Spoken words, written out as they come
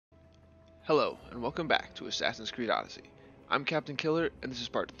Hello, and welcome back to Assassin's Creed Odyssey. I'm Captain Killer, and this is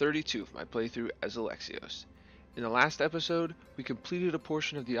part 32 of my playthrough as Alexios. In the last episode, we completed a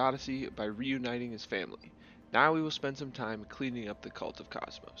portion of the Odyssey by reuniting his family. Now we will spend some time cleaning up the Cult of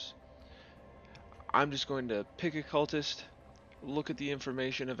Cosmos. I'm just going to pick a cultist, look at the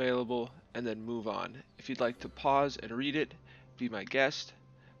information available, and then move on. If you'd like to pause and read it, be my guest,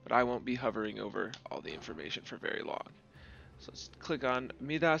 but I won't be hovering over all the information for very long. So let's click on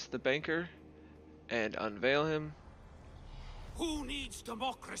Midas the Banker and unveil him. Who needs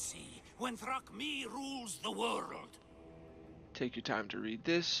democracy when Thrakmi rules the world? Take your time to read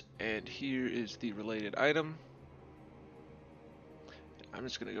this, and here is the related item. I'm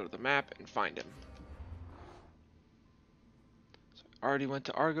just going to go to the map and find him. So I already went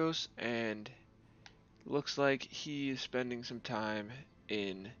to Argos, and looks like he is spending some time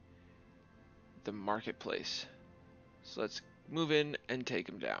in the marketplace. So let's move in and take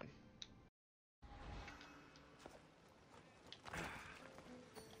him down.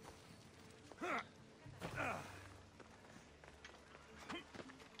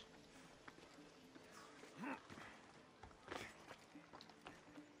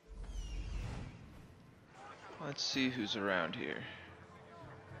 Let's see who's around here.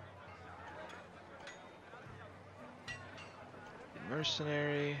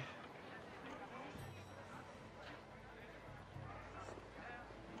 Mercenary.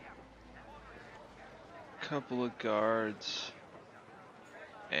 Couple of guards.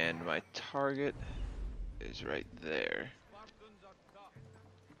 And my target is right there.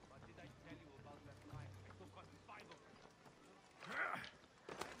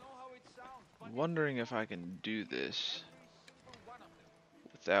 Wondering if I can do this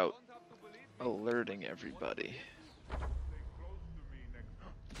without alerting everybody.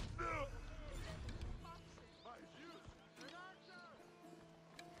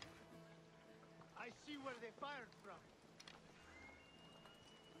 I see where they fired from.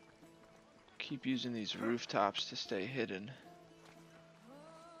 Keep using these rooftops to stay hidden.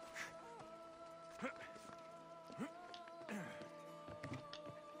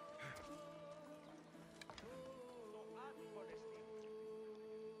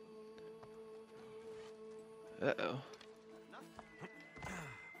 Uh-oh.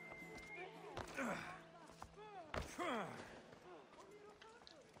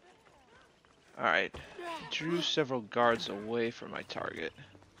 Alright. Drew several guards away from my target.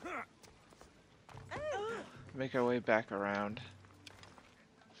 Make our way back around.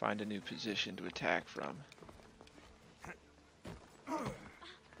 Find a new position to attack from.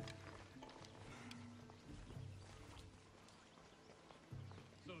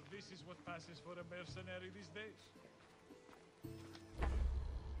 So this is what passes for a mercenary these days?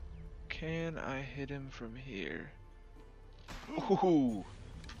 Can I hit him from here? Ooh!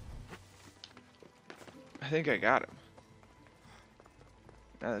 I think I got him.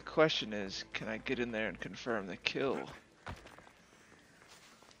 Now the question is, can I get in there and confirm the kill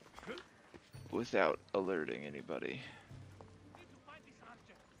without alerting anybody?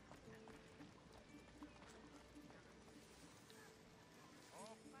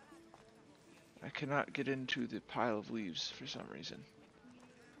 I cannot get into the pile of leaves for some reason.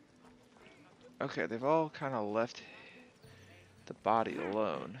 Okay, they've all kind of left the body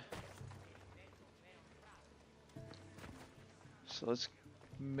alone. So let's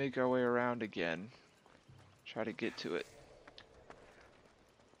make our way around again. Try to get to it.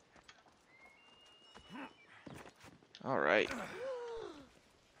 Alright.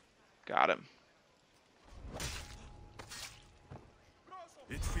 Got him.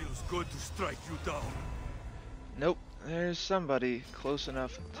 It feels good to strike you down. Nope, there's somebody close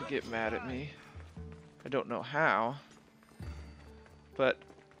enough to get mad at me. I don't know how, but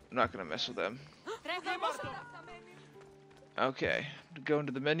I'm not gonna mess with them. Okay, go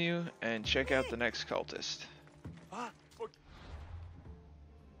into the menu and check out the next cultist.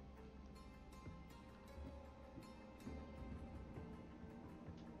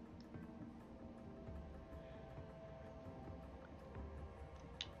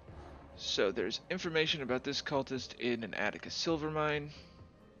 So there's information about this cultist in an Attica silver mine.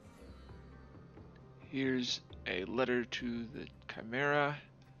 Here's a letter to the Chimera.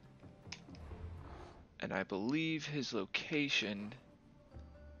 And I believe his location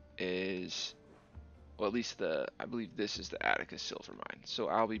is, well, at least I believe this is the Attica silver mine. So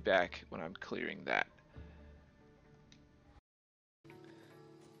I'll be back when I'm clearing that.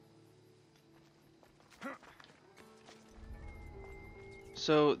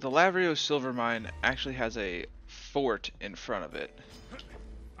 So the Lavrio silver mine actually has a fort in front of it.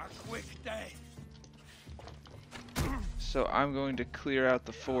 A quick day. So I'm going to clear out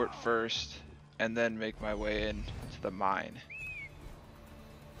the fort first and then make my way in to the mine.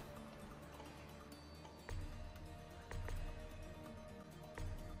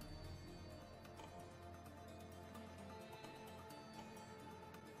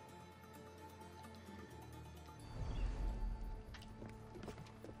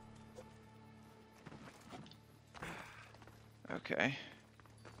 Okay.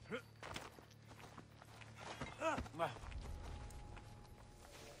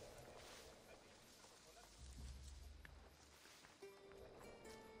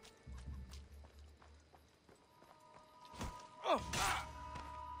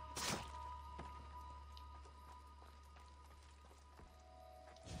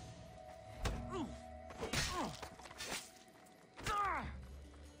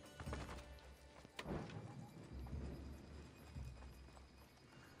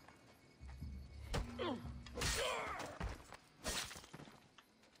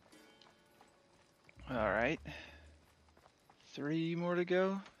 Alright. 3 more to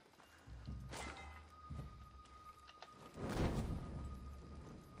go.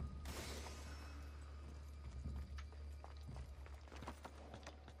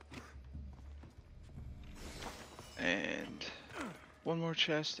 And 1 more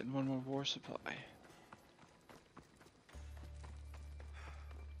chest and 1 more war supply.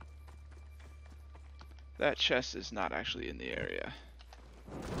 That chest is not actually in the area.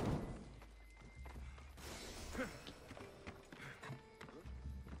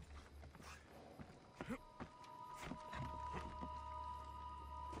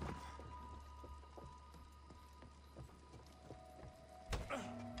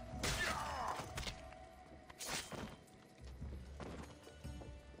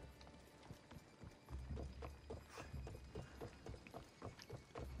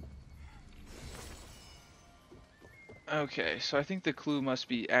 Okay, so I think the clue must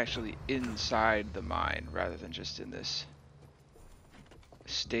be actually inside the mine rather than just in this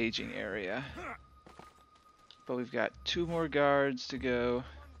staging area. But we've got 2 more guards to go,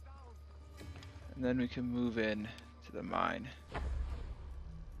 and then we can move in to the mine.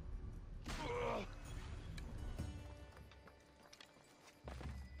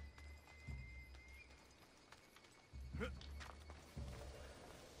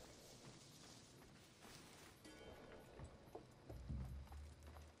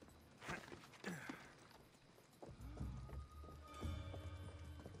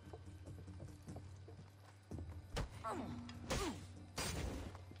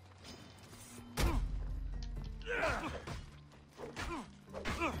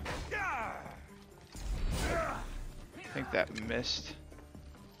 I think that missed.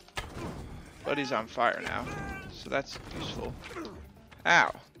 But he's on fire now, so that's useful.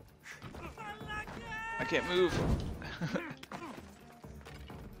 Ow! I can't move.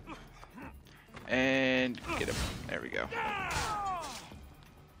 And get him. There we go.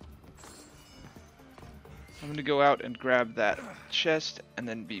 I'm gonna go out and grab that chest and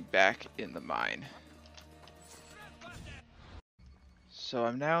then be back in the mine. So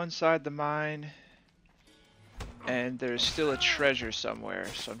I'm now inside the mine, and there's still a treasure somewhere,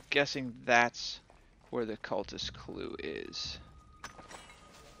 so I'm guessing that's where the cultist clue is.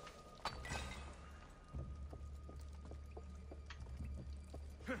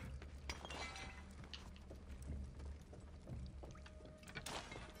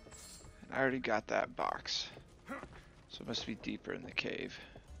 I already got that box, so it must be deeper in the cave.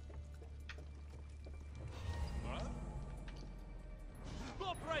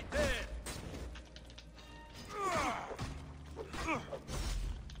 Stop right there!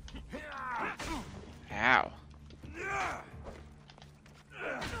 Ow.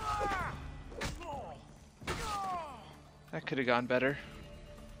 That could have gone better.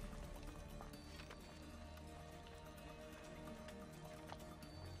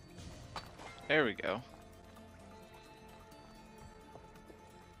 There we go.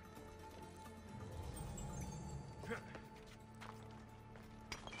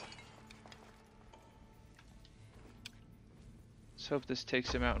 Let's hope this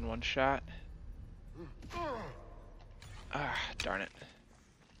takes him out in 1 shot. Ah, darn it.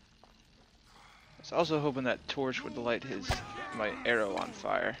 I was also hoping that torch would light my arrow on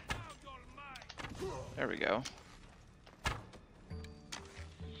fire. There we go.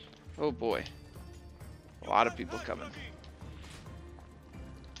 Oh boy. A lot of people coming.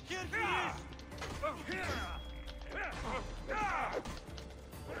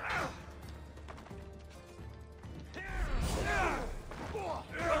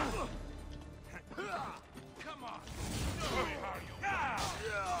 Come on! Show me how you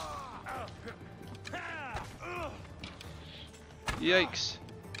Yikes.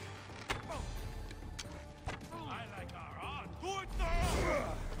 I like our art.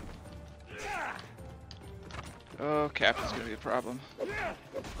 Oh, Captain's gonna be a problem.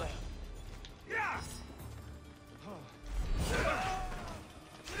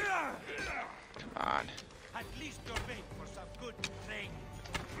 Come on. At least you're made for some good training.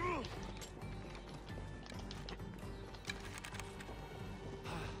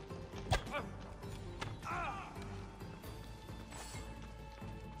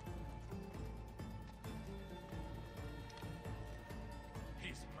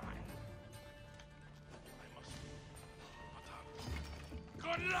 He's mine. I must.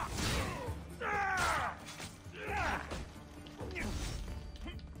 Good luck.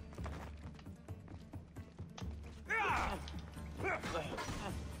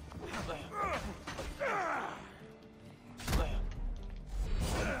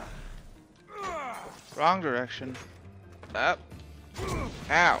 Wrong direction. Up.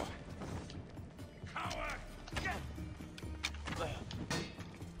 Ow.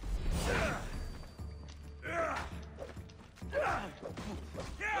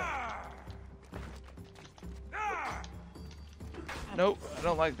 Nope, I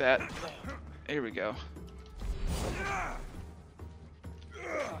don't like that. Here we go.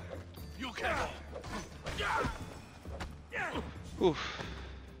 You can. Oof.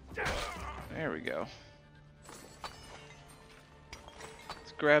 There we go.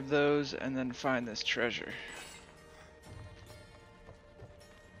 Let's grab those and then find this treasure.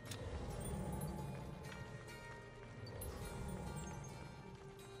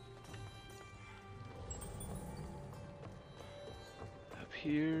 Up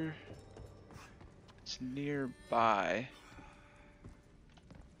here. It's nearby.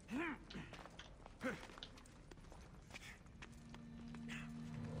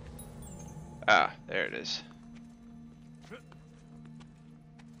 Ah, there it is.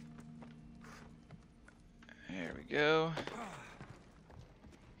 There we go.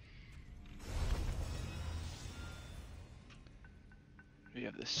 We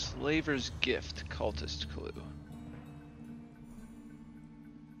have the Slaver's Gift Cultist clue.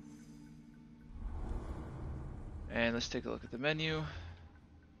 And let's take a look at the menu.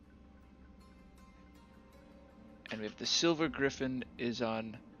 And we have the Silver Griffin is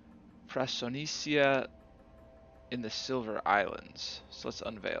on Prasonicia in the Silver Islands. So let's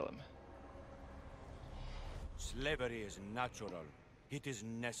unveil him. Slavery is natural. It is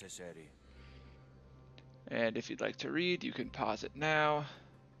necessary. And if you'd like to read, you can pause it now,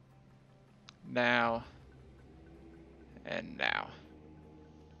 now, and now.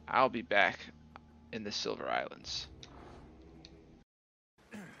 I'll be back in the Silver Islands.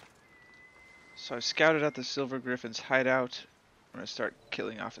 So I scouted out the Silver Griffin's hideout. I'm going to start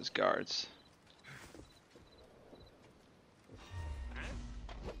killing off his guards.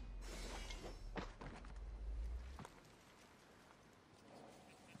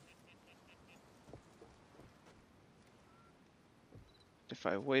 If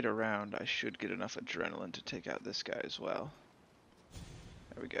I wait around, I should get enough adrenaline to take out this guy as well.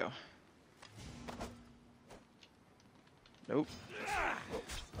 There we go. Nope.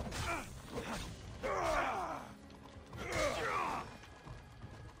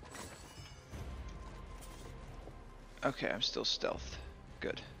 Okay, I'm still stealth.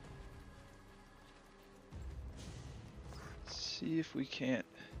 Good. Let's see if we can't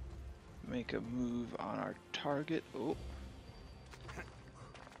make a move on our target. Oh.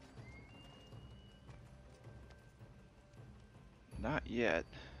 Not yet.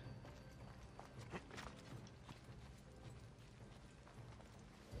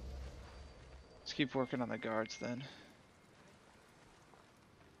 Let's keep working on the guards then.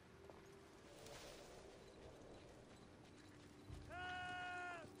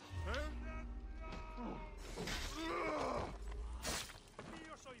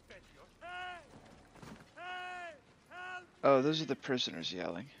 Oh, those are the prisoners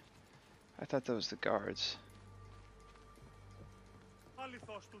yelling. I thought that was the guards.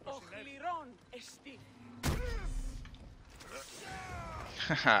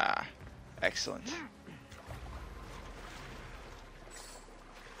 Haha, excellent.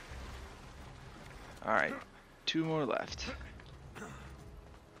 Alright, 2 more left.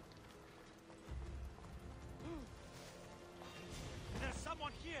 There's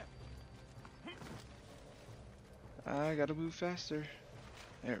someone here. I gotta move faster.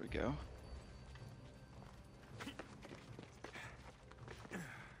 There we go.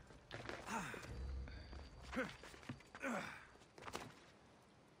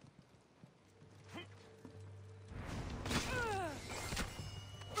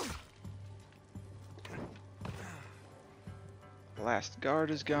 Last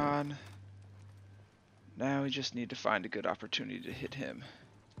guard is gone. Now we just need to find a good opportunity to hit him.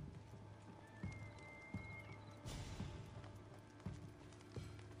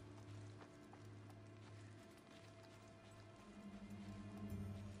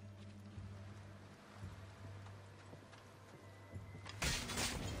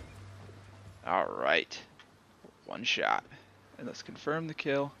 Alright. One shot. And let's confirm the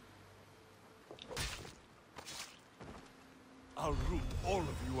kill. I'll root all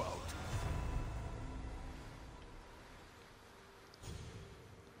of you out.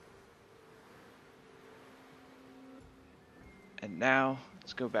 And now,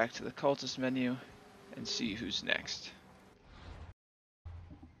 let's go back to the cultist menu and see who's next.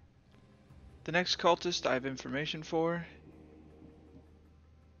 The next cultist I have information for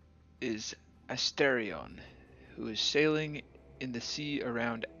is Asterion, who is sailing in the sea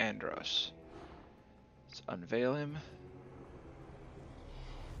around Andros. Let's unveil him.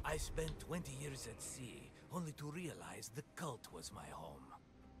 I spent 20 years at sea, only to realize the cult was my home.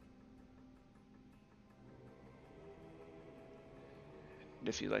 And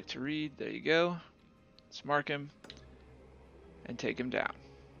if you like to read, there you go. Let's mark him and take him down.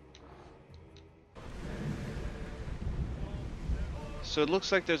 So it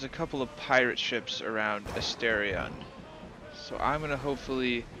looks like there's a couple of pirate ships around Asterion. So I'm going to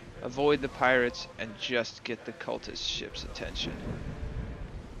hopefully avoid the pirates and just get the cultist ship's attention.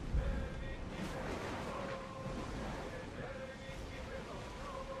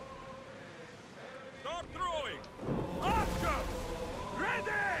 Start throwing! Archers!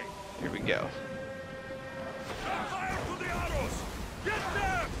 Ready! Here we go. Fire to the arrows! Get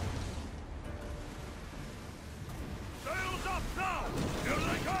them! Sails up now! Here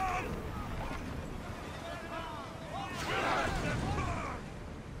they come! Let them burn!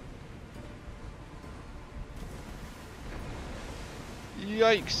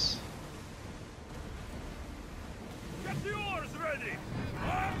 Yikes! Get the oars ready!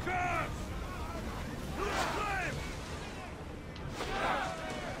 Archers! To the flame!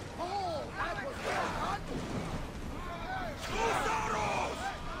 Oh, that was well done. Loose arrows!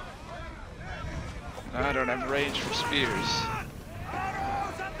 I don't have range for spears.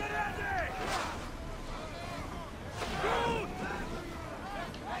 Arrows at the ready! Shoot!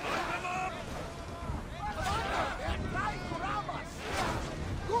 Line them up! They're trying to ram us.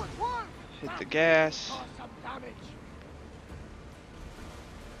 Good work. Hit the gas. Cause some damage.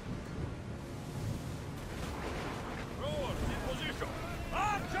 Rowers in position!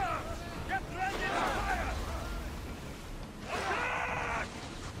 Archers! Get ready to fire! Attack!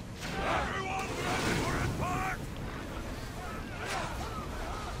 Everyone ready for impact!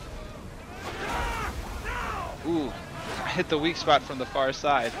 Attack! Now! Ooh, I hit the weak spot from the far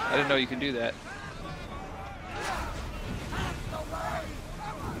side. I didn't know you can do that.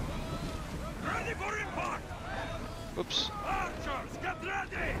 Ready for impact! Whoops. Archers, get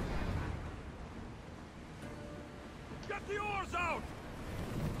ready! Get the oars out!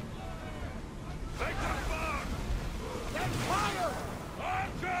 Take them back! Then fire.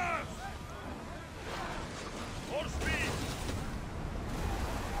 Archers! More speed!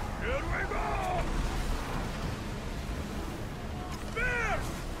 Here we go! Spears!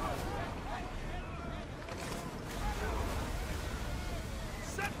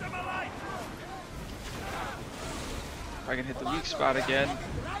 Set them alight! If I can hit the weak spot again.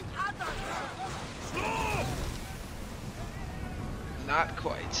 Right at us. Slow! Not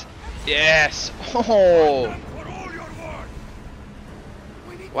quite. Yes! Oh! For all your work!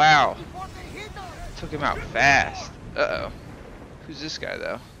 We need to Wow. hit before they hit us. Took him out fast. Uh-oh. Who's this guy,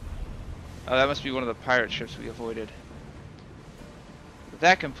 though? Oh, that must be one of the pirate ships we avoided. With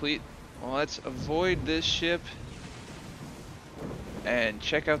that complete, well, let's avoid this ship and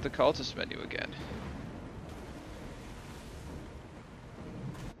check out the cultist menu again.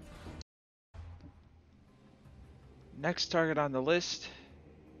 Next target on the list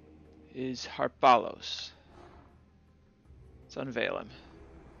is Harpalos. Let's unveil him.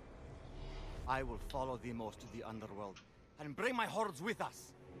 I will follow thee most to the underworld, and bring my hordes with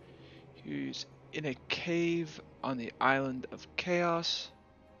us. He's in a cave on the island of Chaos.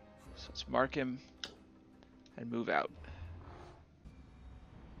 So let's mark him and move out.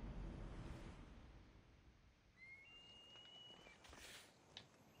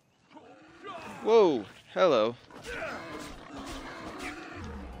 Whoa, hello.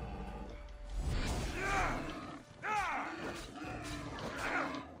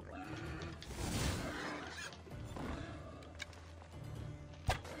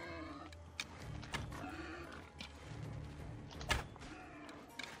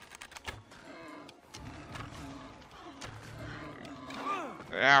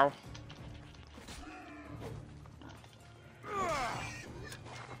 Ow.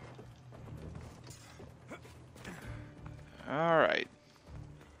 Alright.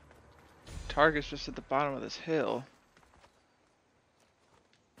 Target's just at the bottom of this hill.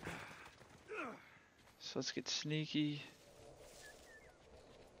 So let's get sneaky.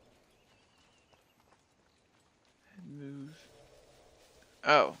 And move.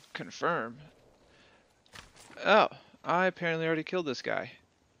 Oh, confirm. Oh, I apparently already killed this guy.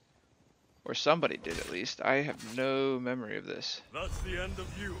 Or somebody did at least. I have no memory of this. That's the end of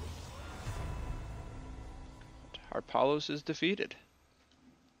you. Harpalos is defeated.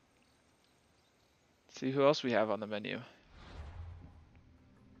 Let's see who else we have on the menu.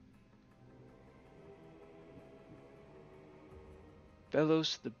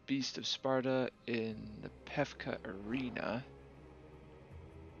 Delos, the Beast of Sparta in the Pevka Arena.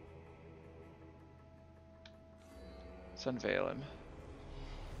 Let's unveil him.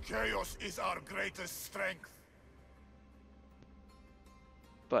 Chaos is our greatest strength.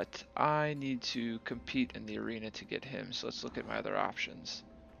 But I need to compete in the arena to get him, so let's look at my other options.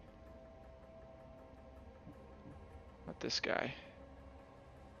 Not this guy.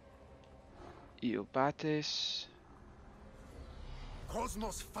 Iobates.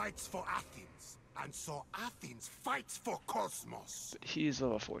 Cosmos fights for Athens, and so Athens fights for Cosmos. But he's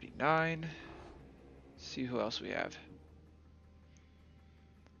level 49. See who else we have.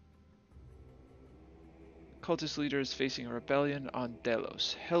 Cultist leader is facing a rebellion on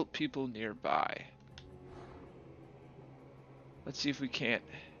Delos. Help people nearby. Let's see if we can't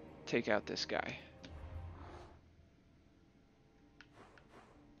take out this guy.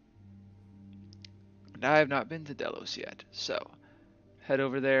 And I have not been to Delos yet, so head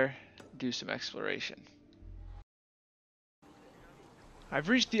over there, do some exploration. I've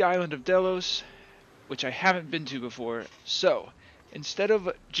reached the island of Delos, which I haven't been to before, so instead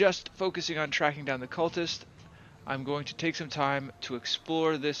of just focusing on tracking down the cultist, I'm going to take some time to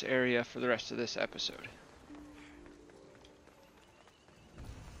explore this area for the rest of this episode.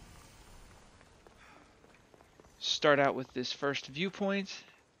 Start out with this first viewpoint,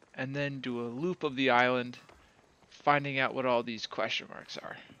 and then do a loop of the island, finding out what all these question marks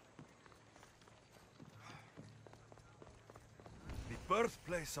are. The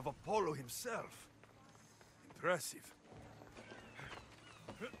birthplace of Apollo himself. Impressive.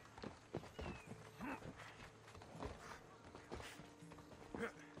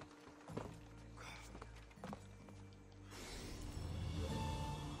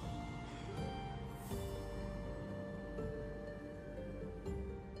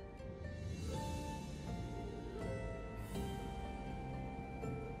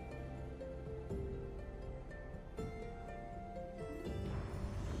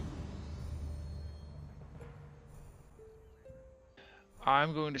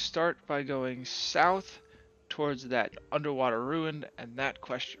 I'm going to start by going south towards that underwater ruin and that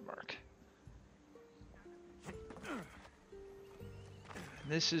question mark.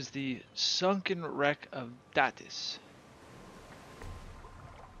 This is the sunken wreck of Datis.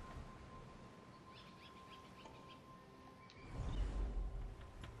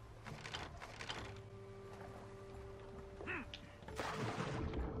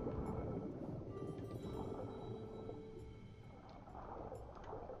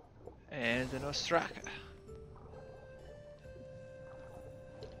 And an Ostraka.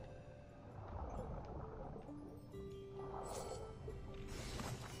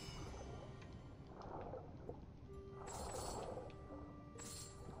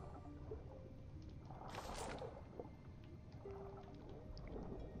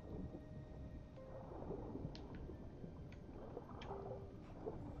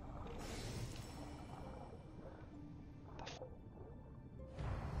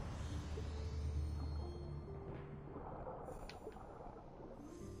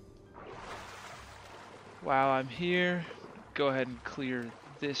 While I'm here, go ahead and clear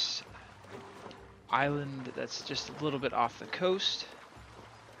this island that's just a little bit off the coast,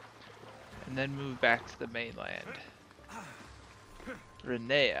 and then move back to the mainland.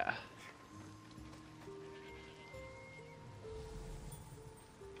 Renea.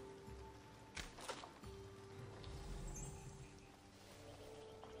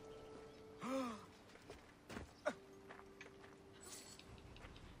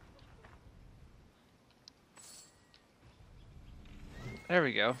 There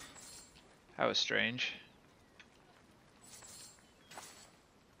we go. That was strange.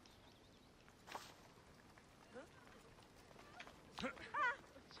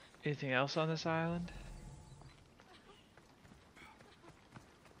 Anything else on this island?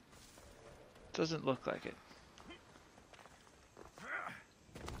 Doesn't look like it.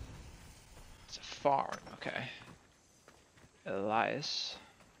 Farn. Okay. Elias.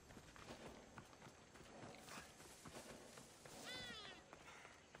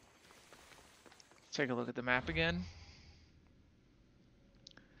 Let's take a look at the map again.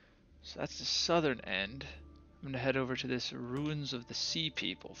 So that's the southern end. I'm going to head over to this Ruins of the Sea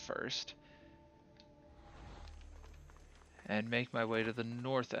People first. And make my way to the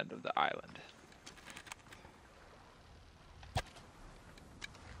north end of the island.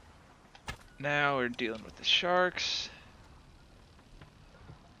 Now we're dealing with the sharks.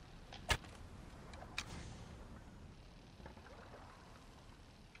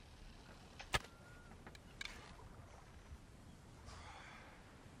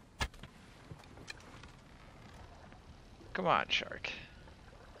 Come on, shark.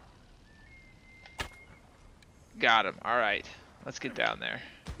 Got him. Alright. Let's get down there.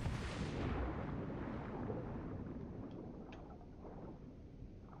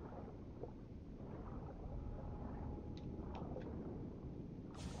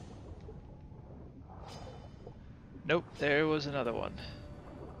 Nope, there was another one.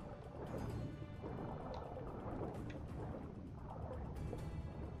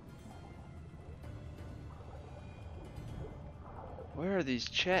 Where are these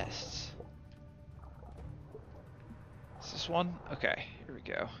chests? Is this one? Okay, here we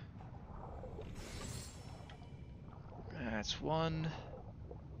go. That's one.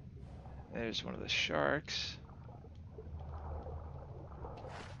 There's one of the sharks.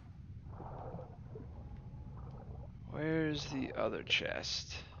 Where's the other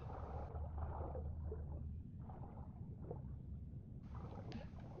chest?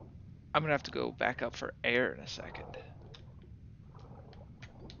 I'm gonna have to go back up for air in a second.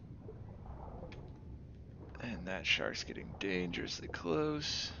 And that shark's getting dangerously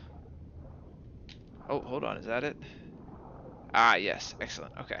close. Oh, hold on, is that it? Ah, yes,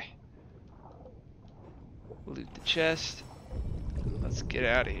 excellent, okay. Loot the chest. Let's get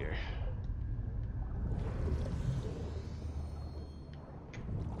out of here.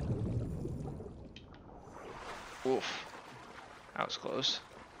 Oof. That was close.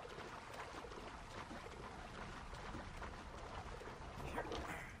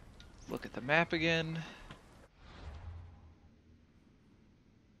 Look at the map again.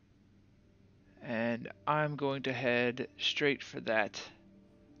 And I'm going to head straight for that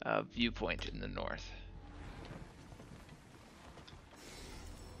viewpoint in the north.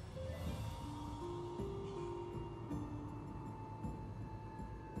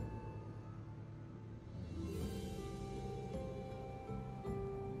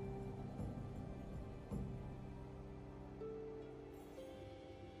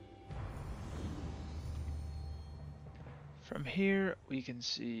 From here, we can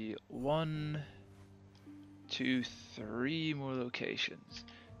see 1, 2, 3 more locations.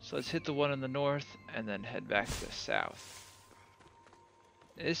 So let's hit the one in the north and then head back to the south.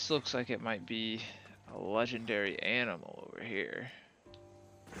 This looks like it might be a legendary animal over here.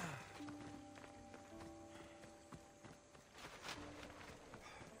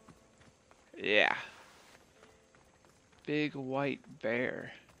 Yeah. Big white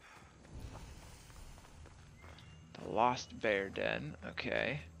bear. The Lost Bear Den,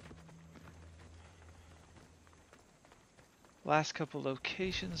 okay. Last couple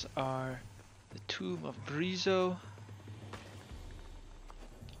locations are the Tomb of Brizo,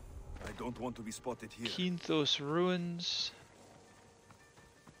 I don't want to be spotted here. Kinthos Ruins,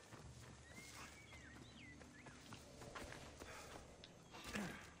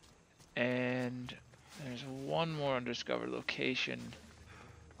 and there's one more undiscovered location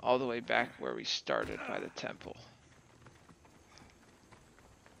all the way back where we started by the temple.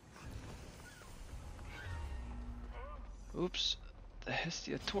 Oops, the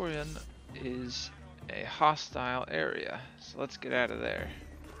Hestiatorian is a hostile area, so let's get out of there.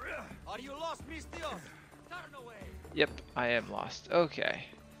 Are you lost, Mistio? Turn away. Yep, I am lost. Okay.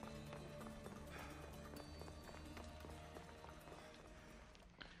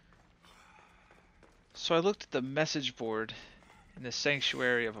 So I looked at the message board in the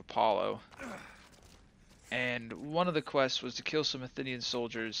Sanctuary of Apollo, and one of the quests was to kill some Athenian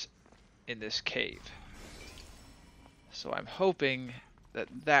soldiers in this cave. So I'm hoping that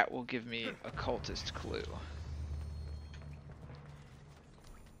that will give me a cultist clue.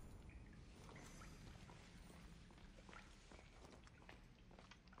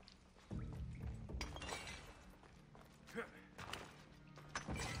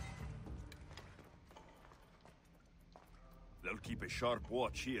 They'll keep a sharp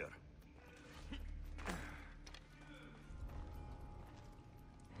watch here.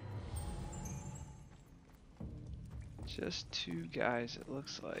 Just 2 guys, it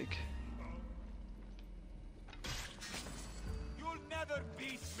looks like. never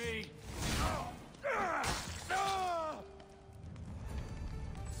beat me! I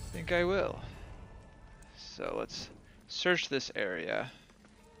think I will. So let's search this area.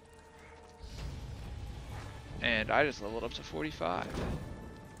 And I just leveled up to 45.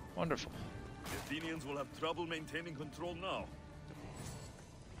 Wonderful. The Athenians will have trouble maintaining control now.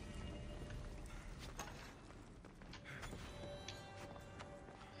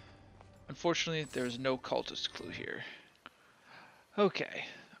 Unfortunately, there's no cultist clue here. Okay,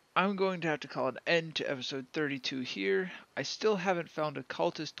 I'm going to have to call an end to episode 32 here. I still haven't found a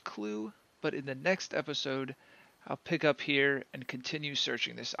cultist clue, but in the next episode, I'll pick up here and continue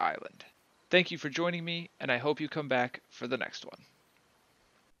searching this island. Thank you for joining me, and I hope you come back for the next one.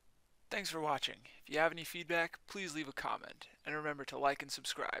 Thanks for watching. If you have any feedback, please leave a comment, and remember to like and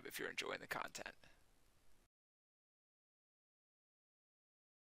subscribe if you're enjoying the content.